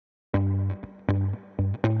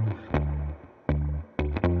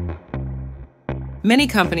Many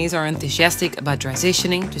companies are enthusiastic about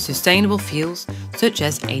transitioning to sustainable fuels such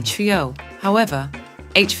as HVO. However,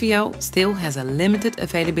 HVO still has a limited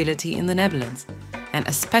availability in the Netherlands, and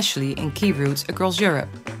especially in key routes across Europe,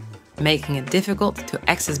 making it difficult to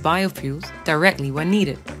access biofuels directly when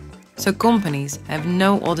needed. So companies have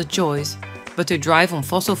no other choice but to drive on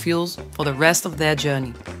fossil fuels for the rest of their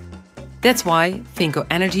journey. That's why Finco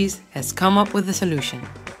Energies has come up with a solution.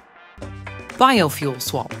 Biofuel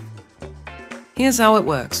Swap. Here's how it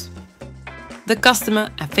works. The customer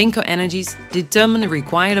and Finco Energies determine the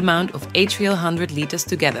required amount of HVO 100 liters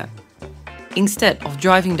together. Instead of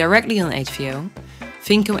driving directly on HVO,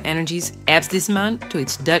 Finco Energies adds this amount to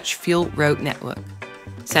its Dutch fuel road network,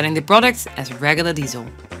 selling the products as regular diesel.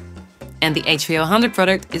 And the HVO 100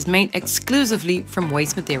 product is made exclusively from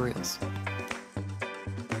waste materials.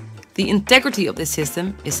 The integrity of this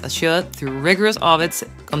system is assured through rigorous audits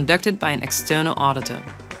conducted by an external auditor.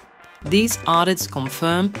 These audits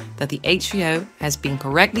confirm that the HVO has been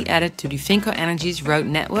correctly added to the Finco Energies road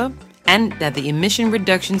network and that the emission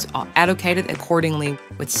reductions are allocated accordingly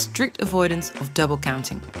with strict avoidance of double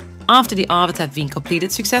counting. After the audits have been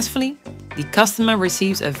completed successfully, the customer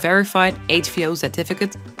receives a verified HVO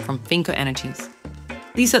certificate from Finco Energies.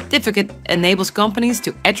 The certificate enables companies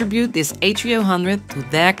to attribute this HVO 100 to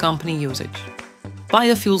their company usage.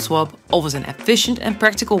 Biofuel Swap offers an efficient and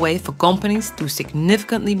practical way for companies to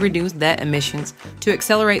significantly reduce their emissions to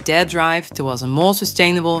accelerate their drive towards a more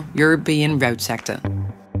sustainable European road sector.